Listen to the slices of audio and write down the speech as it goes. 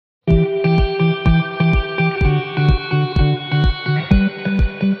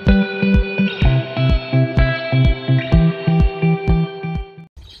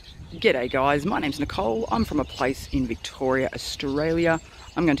G'day guys, my name's Nicole. I'm from a place in Victoria, Australia.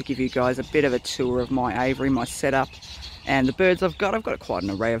 I'm going to give you guys a bit of a tour of my aviary, my setup, and the birds I've got. I've got quite an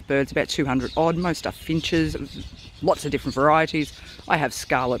array of birds, about 200 odd. Most are finches, lots of different varieties. I have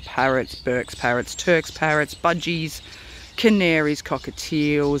scarlet parrots, Burke's parrots, Turk's parrots, budgies, canaries,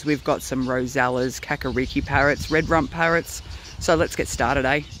 cockatiels. We've got some rosellas, kakariki parrots, red rump parrots. So let's get started,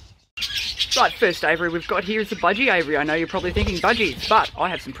 eh? Right, first aviary we've got here is the budgie aviary. I know you're probably thinking budgies, but I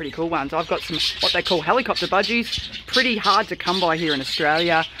have some pretty cool ones. I've got some what they call helicopter budgies, pretty hard to come by here in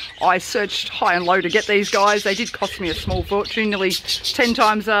Australia. I searched high and low to get these guys. They did cost me a small fortune, nearly 10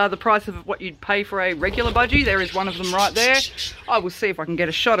 times the price of what you'd pay for a regular budgie. There is one of them right there. I will see if I can get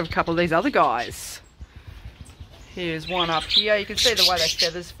a shot of a couple of these other guys. Here's one up here. You can see the way their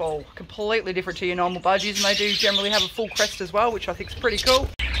feathers fall. Completely different to your normal budgies, and they do generally have a full crest as well, which I think is pretty cool.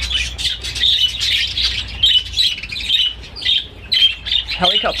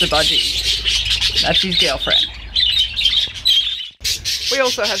 Helicopter budgie. That's his girlfriend. We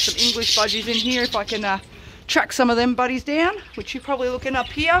also have some English budgies in here, if I can track some of them buddies down, which you're probably looking up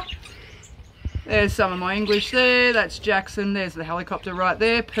here. There's some of my English there. That's Jackson. There's the helicopter right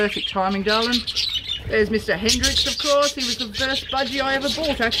there. Perfect timing, darling. There's Mr. Hendricks, of course. He was the first budgie I ever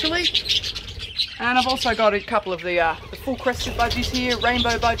bought, actually. And I've also got a couple of the full crested budgies here.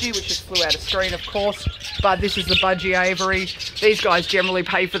 Rainbow budgie, which just flew out of screen, of course. But this is the budgie aviary. These guys generally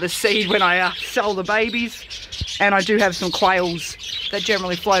pay for the seed when I sell the babies. And I do have some quails that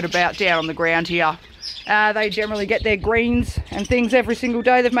generally float about down on the ground here. They generally get their greens and things every single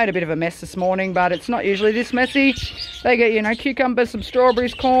day. They've made a bit of a mess this morning, but it's not usually this messy. They get, you know, cucumbers, some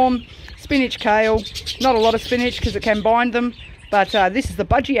strawberries, corn, spinach, kale. Not a lot of spinach because it can bind them. But this is the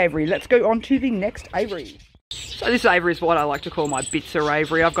budgie aviary. Let's go on to the next aviary. So this aviary is what I like to call my bitzer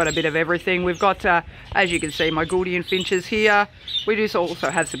aviary. I've got a bit of everything. We've got, as you can see, my Gouldian finches here. We do also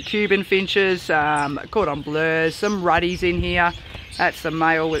have some Cuban finches, cordon bleus, some ruddies in here. That's the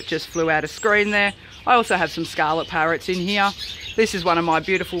male that just flew out of screen there. I also have some scarlet parrots in here. This is one of my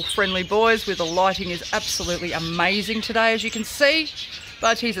beautiful friendly boys where the lighting is absolutely amazing today, as you can see.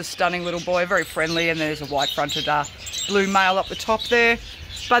 But he's a stunning little boy, very friendly, and there's a white-fronted blue male up the top there.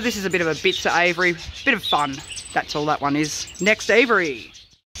 But this is a bit of a bitzer aviary, bit of fun. That's all that one is. Next aviary.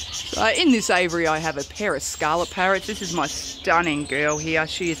 So in this aviary I have a pair of scarlet parrots. This is my stunning girl here.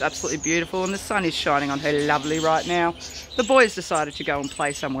 She is absolutely beautiful and the sun is shining on her lovely right now. The boy has decided to go and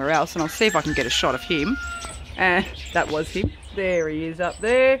play somewhere else, and I'll see if I can get a shot of him. And that was him. There he is up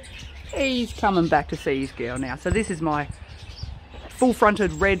there. He's coming back to see his girl now. So this is my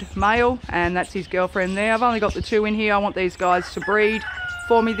full-fronted red male, and that's his girlfriend there. I've only got the two in here. I want these guys to breed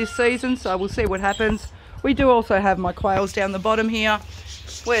for me this season, so we'll see what happens. We do also have my quails down the bottom here.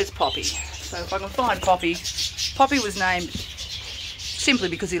 Where's Poppy? So if I can find Poppy. Poppy was named simply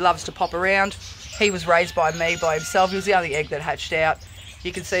because he loves to pop around. He was raised by me by himself. He was the only egg that hatched out.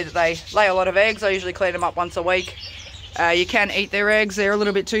 You can see that they lay a lot of eggs. I usually clean them up once a week. You can eat their eggs. They're a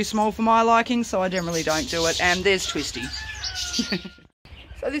little bit too small for my liking, so I generally don't do it. And there's Twisty.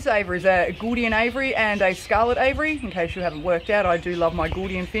 So this aviary is a Gouldian aviary and a scarlet aviary. In case you haven't worked out, I do love my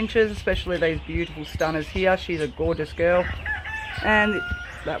Gouldian finches, especially these beautiful stunners here. She's a gorgeous girl. And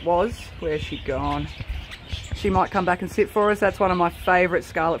where's she gone? She might come back and sit for us. That's one of my favourite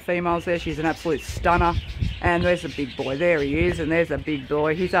scarlet females there. She's an absolute stunner. And there's a big boy. There he is, and there's a big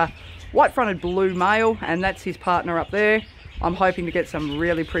boy. He's a white-fronted blue male, and that's his partner up there. I'm hoping to get some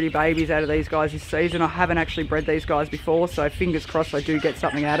really pretty babies out of these guys this season. I haven't actually bred these guys before, so fingers crossed I do get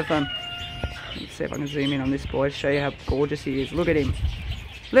something out of them. Let's see if I can zoom in on this boy, show you how gorgeous he is. Look at him.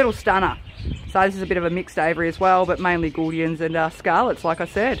 Little stunner. So this is a bit of a mixed aviary as well, but mainly Gouldians and scarlets, like I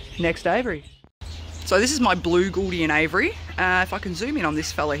said. Next aviary. So this is my blue Gouldian aviary. If I can zoom in on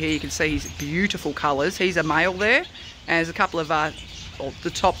this fella here, you can see his beautiful colours. He's a male there, and there's a couple of, the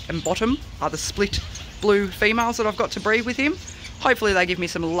top and bottom are the split blue females that I've got to breed with him. Hopefully they give me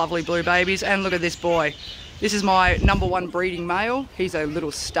some lovely blue babies. And look at this boy. This is my #1 breeding male. He's a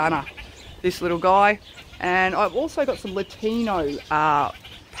little stunner, this little guy. And I've also got some Latino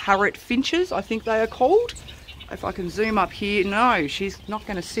parrot finches, I think they are called. If I can zoom up here, no, she's not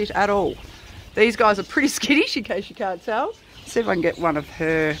going to sit at all. These guys are pretty skittish, in case you can't tell. See if I can get one of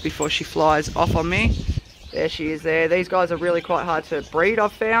her before she flies off on me. There she is there. These guys are really quite hard to breed,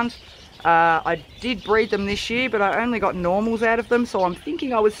 I've found. I did breed them this year, but I only got normals out of them, so I'm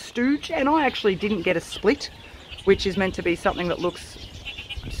thinking I was stooge, and I actually didn't get a split, which is meant to be something that looks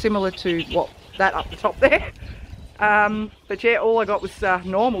similar to that up the top there. But yeah, all I got was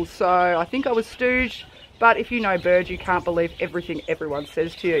normals, so I think I was stooge. But if you know birds, you can't believe everything everyone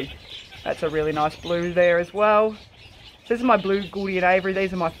says to you. That's a really nice blue there as well. this is my blue Gouldian Aviary.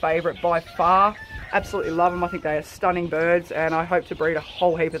 These are my favourite by far. Absolutely love them. I think they are stunning birds, and I hope to breed a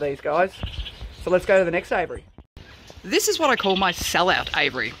whole heap of these guys. So let's go to the next aviary. This is what I call my sellout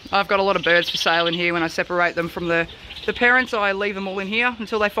aviary. I've got a lot of birds for sale in here. When I separate them from the parents, I leave them all in here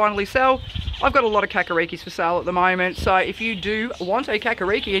until they finally sell. I've got a lot of kakarikis for sale at the moment, so if you do want a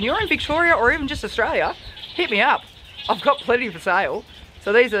kakariki and you're in Victoria or even just Australia, hit me up. I've got plenty for sale.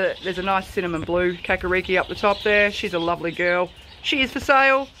 So there's a nice cinnamon blue kakariki up the top there. She's a lovely girl. She is for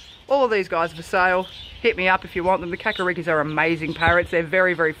sale. All of these guys are for sale. Hit me up if you want them. The kakarikis are amazing parrots. They're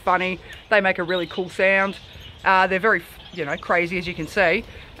very, very funny. They make a really cool sound. They're very, you know, crazy, as you can see.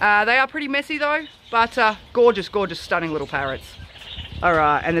 They are pretty messy though, but gorgeous, gorgeous, stunning little parrots. All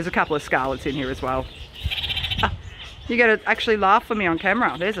right, and there's a couple of scarlets in here as well. You got to actually laugh for me on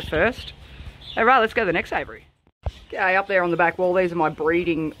camera. There's a first. All right, let's go to the next aviary. Okay, up there on the back wall, these are my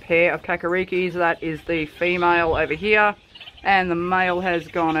breeding pair of kakarikis. That is the female over here, and the male has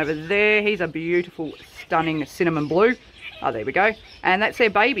gone over there. He's a beautiful, stunning cinnamon blue. Oh, there we go. And that's their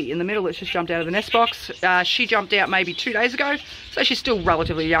baby in the middle that's just jumped out of the nest box. She jumped out maybe 2 days ago, so she's still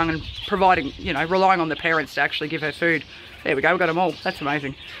relatively young and providing, you know, relying on the parents to actually give her food. There we go, we've got them all. That's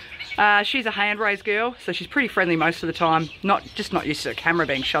amazing. She's a hand-raised girl, so she's pretty friendly most of the time. Just not used to a camera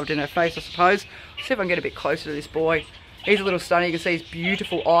being shoved in her face, I suppose. Let's see if I can get a bit closer to this boy. He's a little stunning. You can see his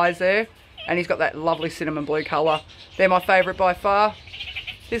beautiful eyes there, and he's got that lovely cinnamon blue colour. They're my favourite by far.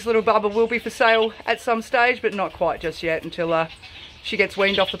 This little bubba will be for sale at some stage, but not quite just yet until she gets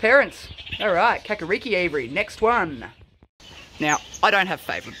weaned off the parents. All right, kakariki aviary, next one. Now, I don't have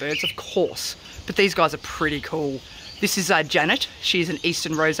favourite birds, of course, but these guys are pretty cool. This is Janet. She's an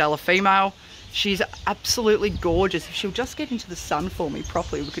Eastern Rosella female. She's absolutely gorgeous. If she'll just get into the sun for me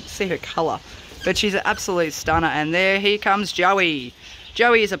properly, we could see her colour. But she's an absolute stunner. And here comes Joey.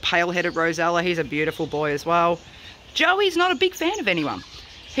 Joey is a pale-headed Rosella. He's a beautiful boy as well. Joey's not a big fan of anyone.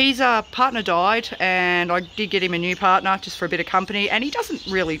 His partner died, and I did get him a new partner just for a bit of company, and he doesn't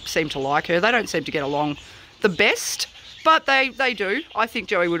really seem to like her. They don't seem to get along the best, but they do. I think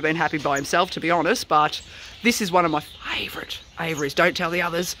Joey would have been happy by himself, to be honest, but this is one of my favourite aviaries. Don't tell the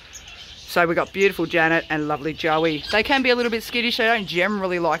others. So we've got beautiful Janet and lovely Joey. They can be a little bit skittish. They don't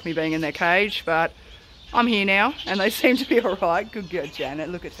generally like me being in their cage, but I'm here now, and they seem to be all right. Good girl, Janet.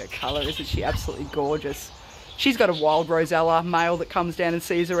 Look at her colour. Isn't she absolutely gorgeous? She's got a wild Rosella male that comes down and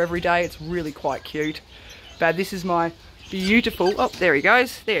sees her every day. It's really quite cute. But this is my beautiful... Oh, there he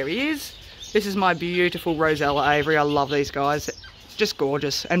goes. There he is. This is my beautiful Rosella aviary. I love these guys. Just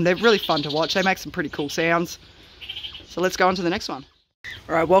gorgeous. And they're really fun to watch. They make some pretty cool sounds. So let's go on to the next one.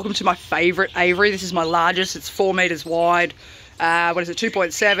 All right, welcome to my favourite aviary. This is my largest. It's 4 metres wide.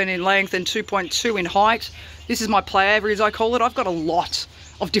 2.7 in length and 2.2 in height. This is my play aviary, as I call it. I've got a lot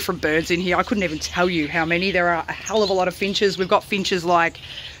of different birds in here. I couldn't even tell you how many. There are a hell of a lot of finches. We've got finches like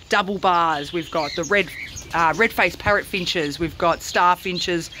double bars. We've got the red-faced parrot finches. We've got star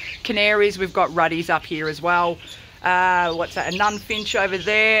finches, canaries. We've got ruddies up here as well. What's that? A nun finch over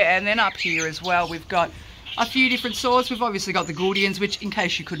there. And then up here as well, we've got a few different sorts. We've obviously got the Gouldians, which, in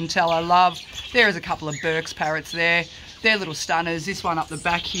case you couldn't tell, I love. There is a couple of Burke's parrots there. They're little stunners. This one up the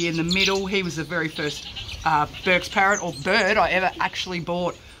back here in the middle, he was the very first Burke's parrot or bird I ever actually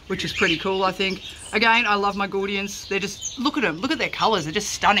bought, which is pretty cool, I think. Again, I love my Gouldians. They're just, look at them, look at their colours, they're just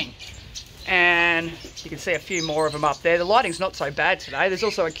stunning. And you can see a few more of them up there. The lighting's not so bad today. There's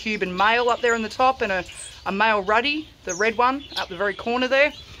also a Cuban male up there in the top and a male ruddy, the red one, up the very corner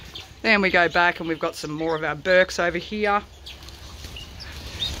there. Then we go back and we've got some more of our Burkes over here.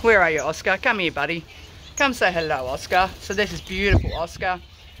 Where are you, Oscar? Come here, buddy. Come say hello, Oscar. So this is beautiful Oscar.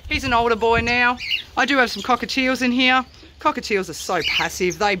 He's an older boy now. I do have some cockatiels in here. Cockatiels are so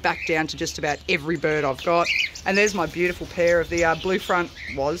passive. They back down to just about every bird I've got. And there's my beautiful pair of the blue front,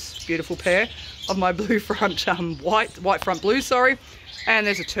 beautiful pair of my blue front, white front blue, sorry. And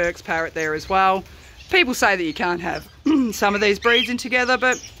there's a Turk's parrot there as well. People say that you can't have some of these breeds in together,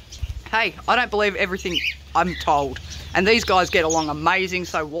 but hey, I don't believe everything I'm told. And these guys get along amazing,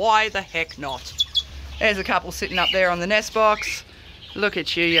 so why the heck not? There's a couple sitting up there on the nest box. Look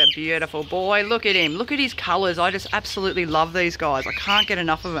at you, you beautiful boy. Look at him. Look at his colours. I just absolutely love these guys. I can't get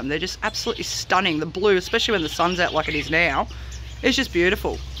enough of them. They're just absolutely stunning. The blue, especially when the sun's out like it is now, it's just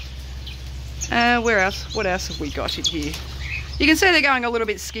beautiful. Where else? What else have we got in here? You can see they're going a little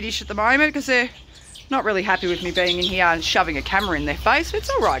bit skittish at the moment because they're not really happy with me being in here and shoving a camera in their face. It's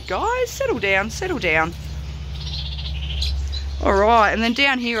all right, guys. Settle down, settle down. All right, and then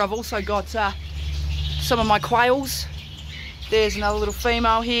down here I've also got some of my quails. There's another little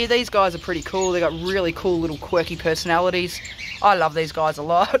female here. These guys are pretty cool. They've got really cool little quirky personalities. I love these guys a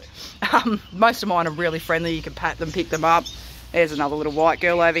lot. Most of mine are really friendly. You can pat them, pick them up. There's another little white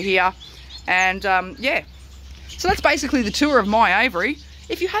girl over here. And yeah, so that's basically the tour of my aviary.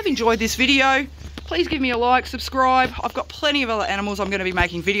 If you have enjoyed this video, please give me a like, subscribe. I've got plenty of other animals I'm going to be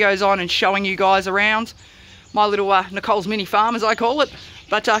making videos on and showing you guys around. My little Nicole's mini farm, as I call it.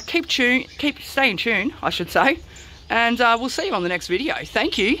 But stay in tune, I should say. And we'll see you on the next video.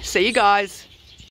 Thank you. See you guys.